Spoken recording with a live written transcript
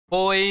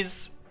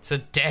Boys,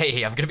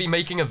 today I'm going to be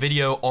making a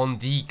video on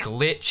the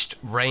glitched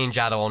range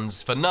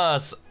add-ons for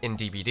Nurse in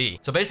DBD.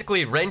 So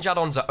basically, range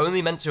add-ons are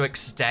only meant to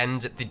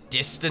extend the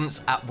distance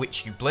at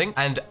which you blink,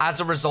 and as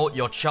a result,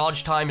 your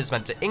charge time is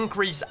meant to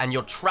increase and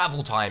your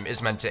travel time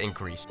is meant to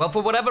increase. Well,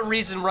 for whatever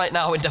reason right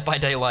now in Dead by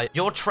Daylight,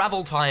 your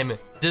travel time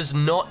does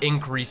not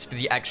increase for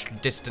the extra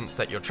distance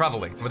that you're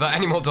traveling. Without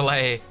any more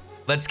delay,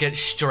 let's get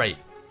straight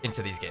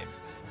into these games.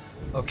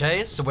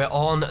 Okay, so we're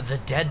on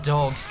the Dead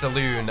Dog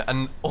Saloon,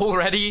 and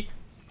already,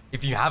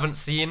 if you haven't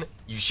seen,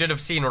 you should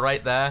have seen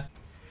right there.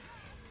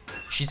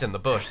 She's in the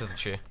bush, isn't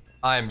she?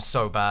 I am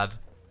so bad.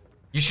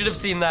 You should have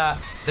seen that.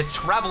 The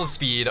travel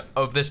speed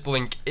of this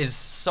blink is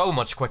so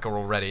much quicker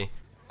already.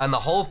 And the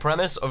whole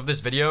premise of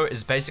this video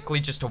is basically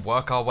just to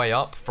work our way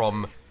up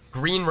from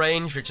green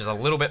range, which is a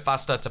little bit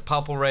faster, to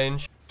purple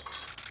range,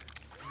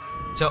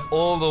 to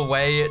all the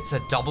way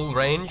to double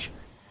range.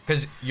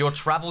 Because your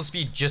travel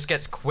speed just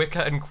gets quicker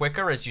and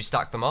quicker as you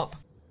stack them up.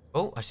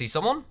 Oh, I see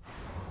someone.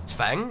 It's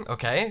Fang.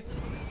 Okay,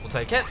 we'll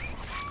take it.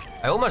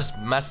 I almost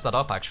messed that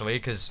up, actually,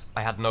 because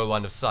I had no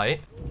line of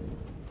sight.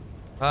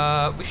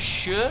 We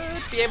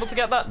should be able to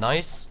get that.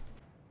 Nice.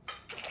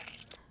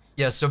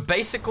 Yeah, so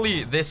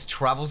basically, this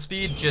travel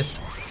speed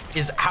just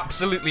is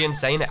absolutely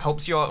insane. It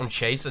helps you out on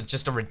chase at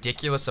just a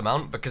ridiculous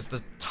amount, because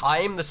the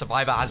time the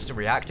survivor has to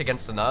react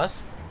against the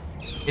nurse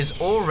is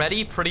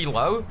already pretty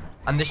low.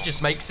 And this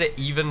just makes it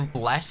even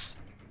less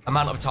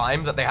amount of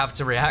time that they have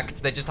to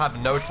react. They just have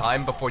no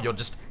time before you're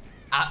just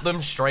at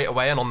them straight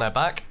away and on their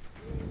back.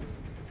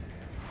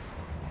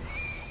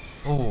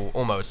 Ooh,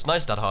 almost.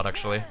 Nice dead hard,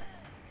 actually.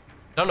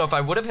 Don't know if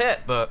I would have hit,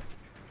 but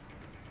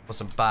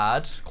wasn't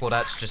bad.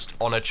 Claudette's just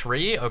on a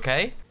tree,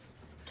 okay.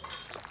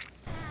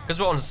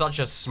 Because we're on such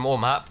a small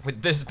map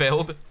with this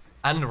build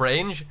and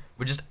range,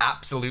 we're just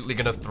absolutely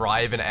going to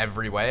thrive in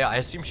every way. I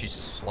assume she's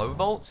slow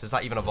vaults. Is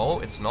that even a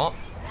vault? It's not.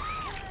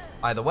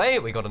 Either way,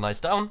 we got a nice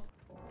down.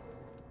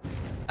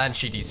 And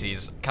she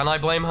DCs. Can I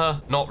blame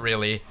her? Not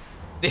really.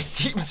 This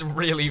seems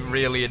really,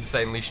 really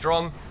insanely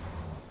strong.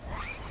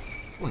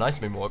 Ooh, nice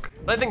moonwalk.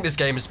 But I think this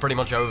game is pretty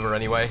much over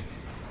anyway.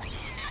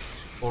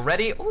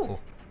 Already? Ooh.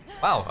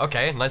 Wow,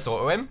 okay. Nice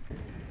auto-aim.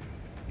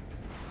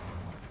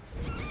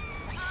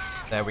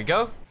 There we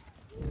go.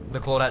 The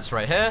Claudette's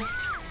right here.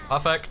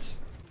 Perfect.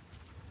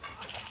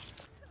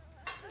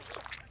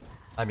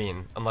 I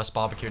mean, unless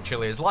barbecue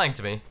chili is lying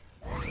to me.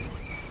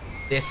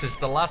 This is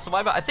the last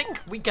survivor. I think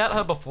we get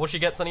her before she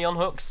gets any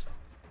unhooks.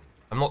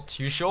 I'm not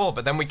too sure,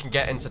 but then we can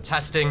get into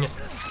testing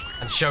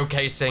and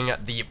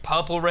showcasing the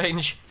purple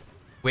range,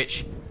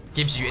 which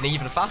gives you an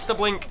even faster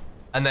blink,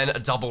 and then a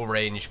double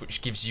range,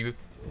 which gives you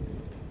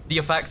the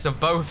effects of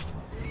both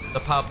the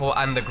purple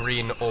and the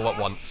green all at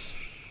once.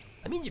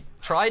 I mean, you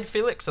tried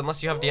Felix,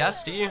 unless you have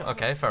DS, do you?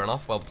 Okay, fair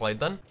enough. Well played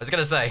then. I was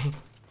gonna say,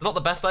 it's not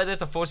the best idea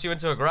to force you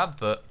into a grab,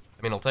 but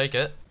I mean, I'll take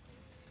it.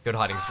 Good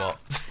hiding spot.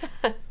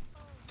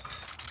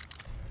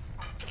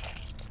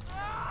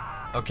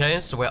 Okay,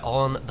 so we're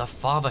on the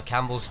Father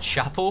Campbell's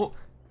Chapel.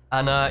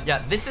 And,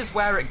 yeah, this is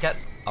where it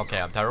gets... Okay,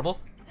 I'm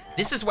terrible.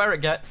 This is where it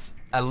gets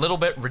a little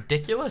bit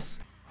ridiculous.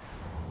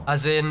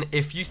 As in,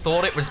 if you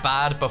thought it was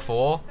bad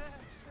before,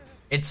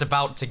 it's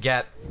about to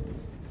get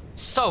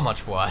so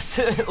much worse.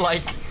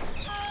 Like,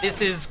 this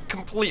is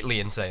completely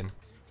insane.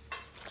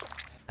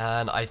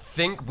 And I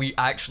think we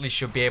actually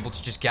should be able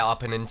to just get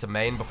up and into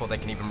main before they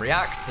can even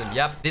react. And,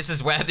 yep, this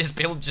is where this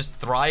build just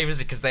thrives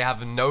because they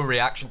have no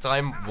reaction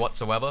time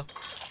whatsoever.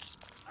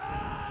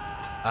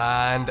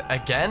 And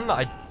again,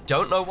 I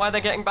don't know why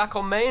they're getting back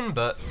on main,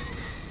 but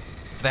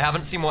if they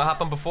haven't seen what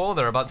happened before,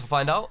 they're about to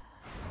find out.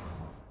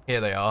 Here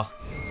they are.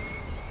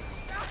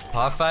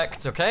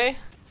 Perfect, okay.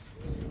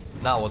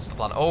 Now what's the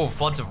plan? Oh,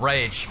 Floods of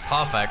Rage.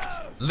 Perfect.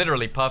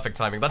 Literally perfect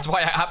timing. That's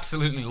why I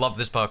absolutely love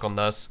this perk on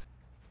Nurse.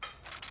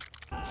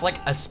 It's like,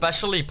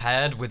 especially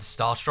paired with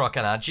Starstruck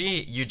and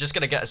Agi, you're just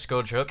gonna get a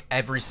Scourge Hook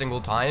every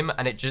single time,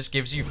 and it just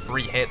gives you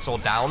free hits or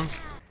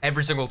downs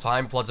every single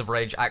time Floods of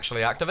Rage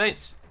actually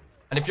activates.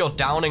 And if you're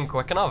downing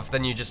quick enough,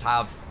 then you just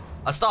have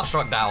a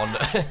Starstruck down,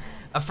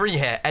 a free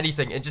hit,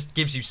 anything. It just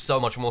gives you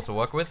so much more to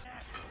work with.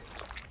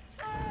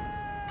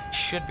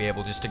 Should be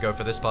able just to go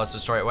for this person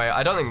straight away.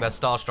 I don't think they're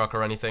Starstruck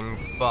or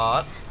anything,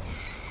 but...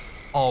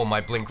 Oh,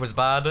 my blink was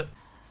bad.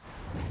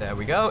 There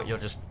we go. You're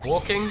just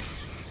walking.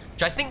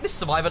 Which I think this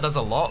survivor does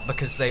a lot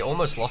because they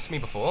almost lost me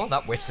before.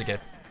 That whiffs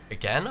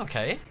again.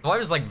 Okay.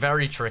 Survivor's like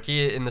very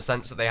tricky in the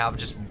sense that they have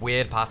just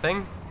weird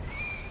pathing.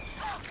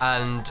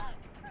 And...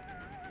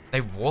 they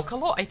walk a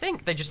lot, I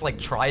think. They just, like,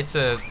 try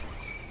to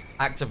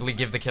actively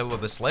give the killer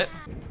the slip.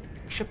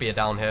 Should be a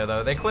down here,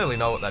 though. They clearly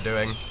know what they're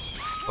doing.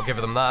 I'll give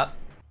them that.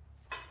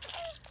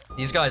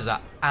 These guys are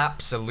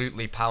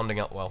absolutely pounding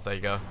out... Well, there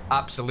you go.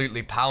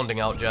 Absolutely pounding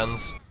out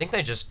gens. I think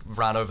they just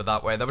ran over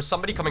that way. There was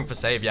somebody coming for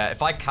save, yeah.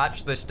 If I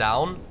catch this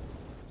down,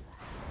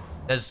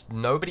 there's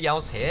nobody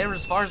else here,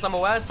 as far as I'm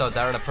aware, so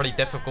they're in a pretty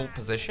difficult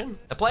position.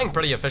 They're playing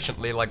pretty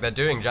efficiently, like, they're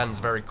doing gens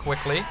very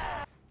quickly.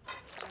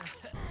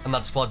 And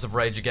that's Floods of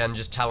Rage again,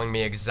 just telling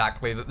me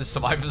exactly that the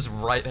survivor's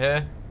right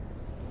here.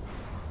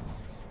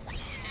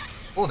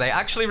 Oh, they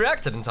actually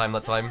reacted in time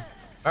that time.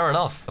 Fair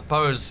enough.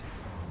 Suppose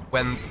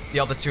when the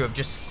other two have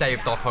just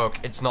saved off hook,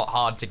 it's not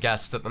hard to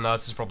guess that the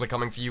nurse is probably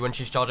coming for you when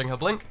she's charging her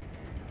blink.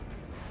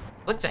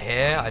 Blink to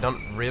here. I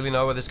don't really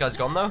know where this guy's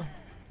gone, though. Did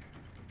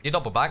he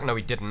double back? No,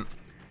 he didn't.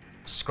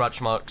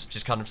 Scratch marks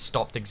just kind of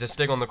stopped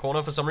existing on the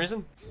corner for some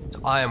reason.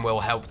 So Iron Will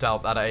helped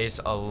out that ace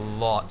a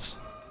lot.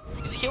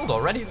 He's healed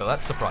already, though.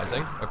 That's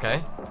surprising.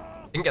 Okay.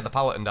 Didn't get the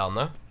pallet down,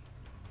 though.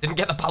 Didn't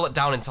get the pallet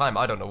down in time.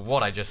 I don't know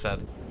what I just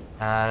said.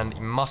 And he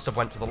must have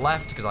went to the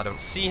left because I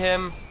don't see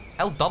him.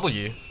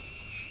 LW.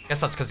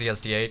 Guess that's because he has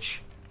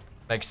DH.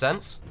 Makes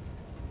sense.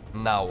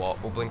 Now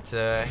what? We'll blink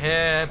to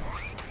here.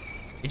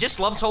 He just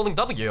loves holding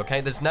W,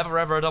 okay? There's never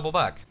ever a double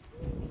back.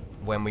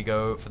 When we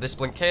go for this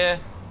blink here.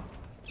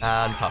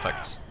 And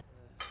perfect.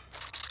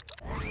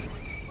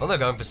 Well, they're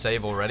going for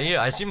save already.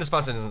 I assume this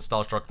person isn't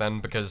starstruck then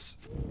because,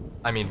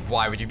 I mean,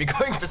 why would you be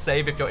going for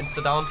save if you're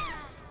insta down?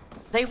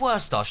 They were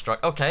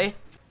starstruck. Okay.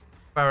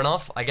 Fair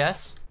enough, I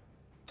guess.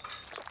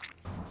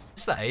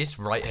 Is that ace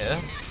right here?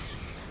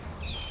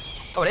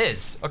 Oh, it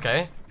is.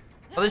 Okay.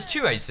 Oh, there's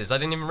two aces. I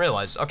didn't even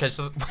realize. Okay,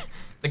 so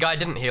the guy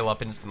didn't heal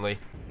up instantly.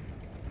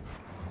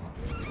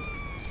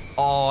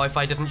 Oh, if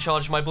I didn't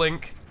charge my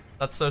blink.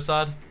 That's so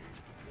sad.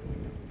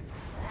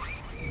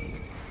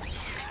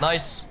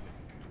 Nice.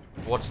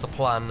 What's the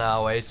plan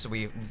now, ace? Are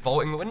we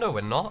vaulting the window?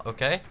 We're not.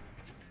 Okay.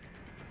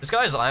 This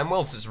guy's Iron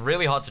Will, so it's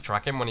really hard to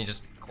track him when he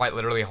just quite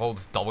literally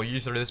holds W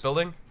through this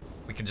building.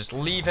 We can just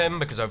leave him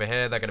because over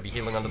here they're going to be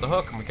healing under the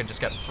hook and we can just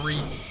get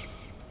free.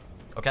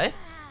 Okay. I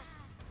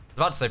was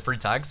about to say free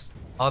tags.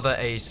 Other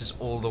ace is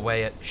all the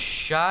way at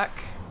Shack.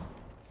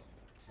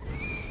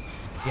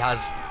 He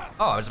has...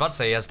 Oh, I was about to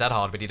say he has dead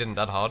hard, but he didn't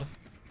dead hard.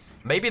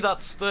 Maybe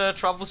that's the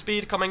travel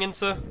speed coming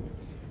into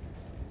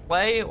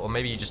play, or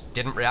maybe he just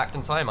didn't react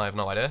in time. I have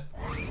no idea.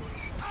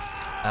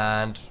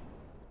 And,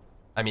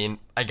 I mean,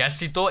 I guess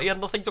he thought he had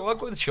nothing to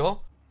work with,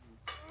 sure.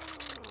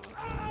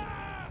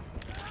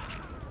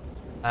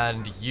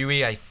 And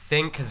Yui, I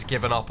think, has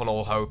given up on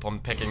all hope on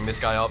picking this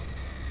guy up.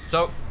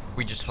 So,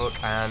 we just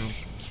hook and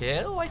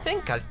kill, I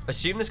think. I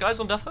assume this guy's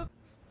on death hook.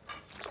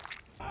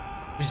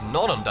 He's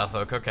not on death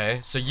hook, okay.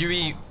 So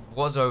Yui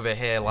was over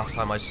here last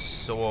time I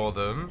saw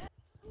them.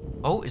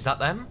 Oh, is that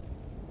them?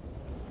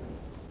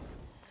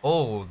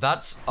 Oh,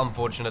 that's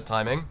unfortunate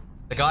timing.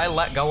 The guy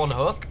let go on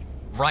hook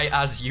right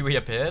as Yui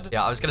appeared.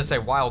 Yeah, I was gonna say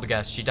wild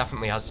guess. She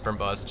definitely has sprint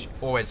burst. She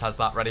always has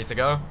that ready to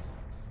go.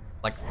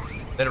 Like,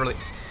 literally.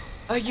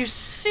 Are you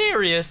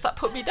serious? That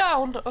put me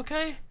down,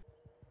 okay.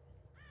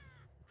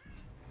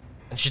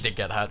 And she did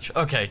get hatch.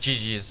 Okay,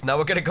 GG's. Now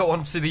we're gonna go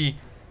on to the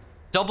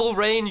double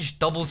range,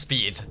 double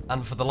speed.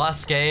 And for the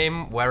last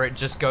game, where it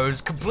just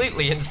goes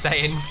completely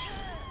insane,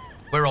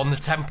 we're on the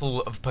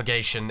Temple of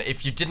Purgation.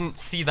 If you didn't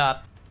see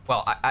that,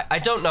 well, I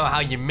don't know how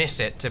you miss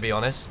it, to be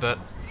honest, but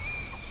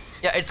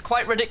yeah, it's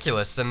quite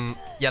ridiculous. And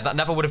yeah, that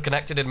never would have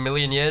connected in a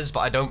million years, but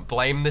I don't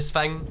blame this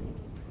Feng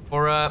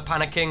for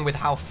panicking with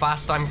how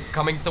fast I'm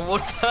coming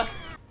towards her.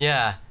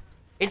 Yeah,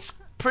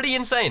 it's pretty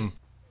insane.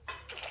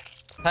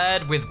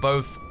 Paired with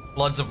both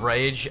Bloods of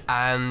Rage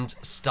and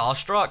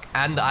Starstruck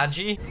and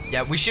Agi,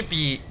 yeah, we should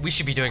be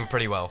doing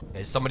pretty well.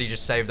 Okay, somebody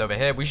just saved over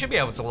here. We should be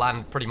able to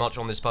land pretty much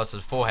on this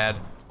person's forehead,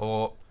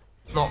 or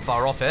not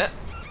far off it.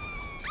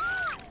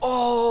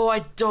 Oh, I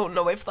don't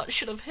know if that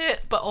should have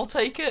hit, but I'll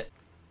take it.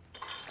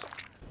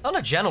 Done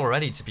a gen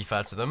already, to be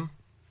fair to them.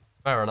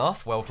 Fair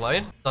enough, well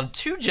played. Done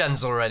 2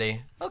 gens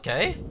already.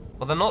 Okay,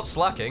 well, they're not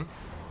slacking.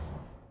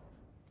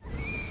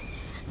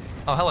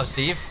 Oh, hello,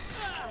 Steve.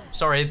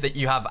 Sorry that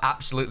you have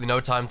absolutely no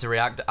time to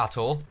react at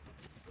all.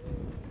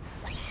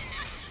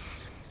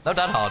 No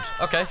dead hard.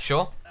 Okay,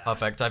 sure.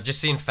 Perfect. I've just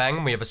seen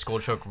Feng. We have a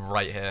Scorch Hook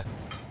right here.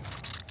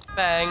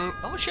 Feng.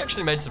 Oh, she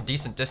actually made some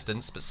decent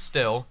distance, but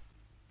still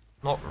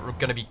not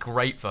gonna be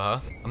great for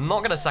her. I'm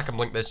not gonna second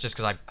blink this just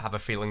because I have a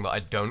feeling that I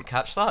don't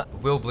catch that.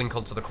 Will blink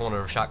onto the corner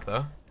of Shack,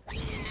 though.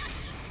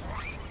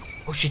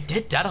 Oh, she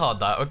did dead hard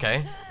that.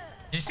 Okay.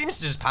 She seems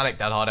to just panic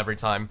dead hard every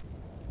time.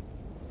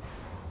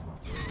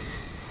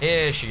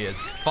 Here she is.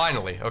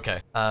 Finally. Okay.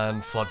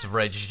 And Floods of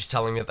Rage is just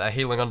telling me that they're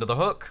healing under the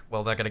hook.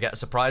 Well, they're going to get a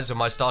surprise when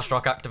my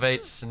Starstruck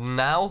activates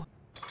now.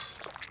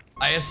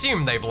 I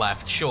assume they've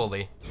left,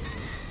 surely.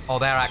 Oh,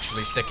 they're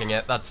actually sticking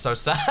it. That's so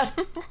sad.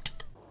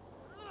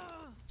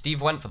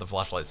 Steve went for the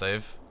flashlight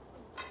save.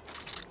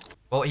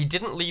 Well, he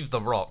didn't leave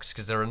the rocks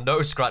because there are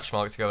no scratch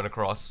marks going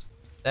across.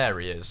 There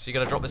he is. You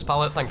going to drop this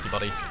pallet? Thank you,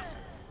 buddy.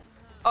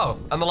 Oh,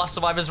 and the last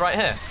survivor's right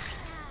here.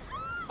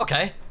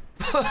 Okay.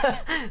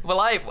 Well,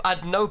 I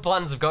had no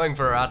plans of going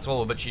for her at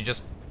all, but she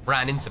just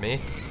ran into me.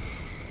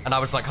 And I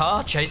was like,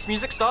 huh? Chase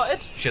music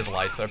started? She has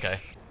light, okay.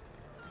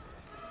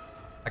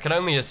 I can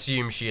only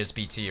assume she is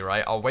BT,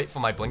 right? I'll wait for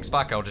my blinks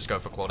back, I'll just go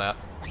for Claudette.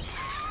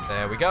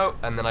 There we go,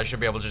 and then I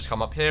should be able to just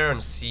come up here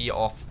and see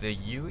off the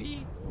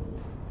Yui.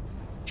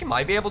 She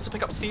might be able to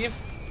pick up Steve.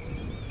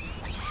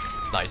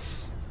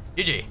 Nice.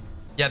 GG.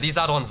 Yeah, these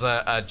add-ons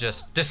are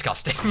just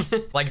disgusting.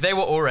 Like, they were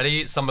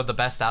already some of the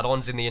best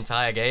add-ons in the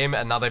entire game,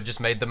 and now they've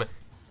just made them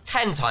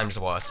 10 times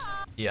worse.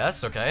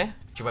 Yes, okay.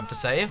 She went for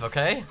save,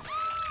 okay.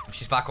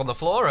 She's back on the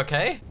floor,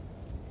 okay.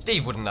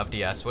 Steve wouldn't have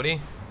DS, would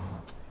he?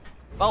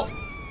 Well,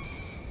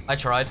 I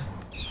tried.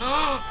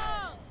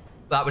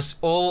 That was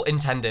all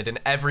intended in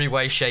every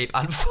way, shape,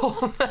 and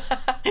form.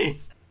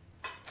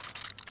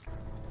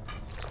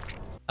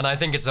 And I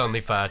think it's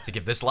only fair to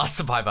give this last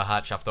survivor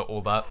hatch after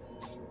all that.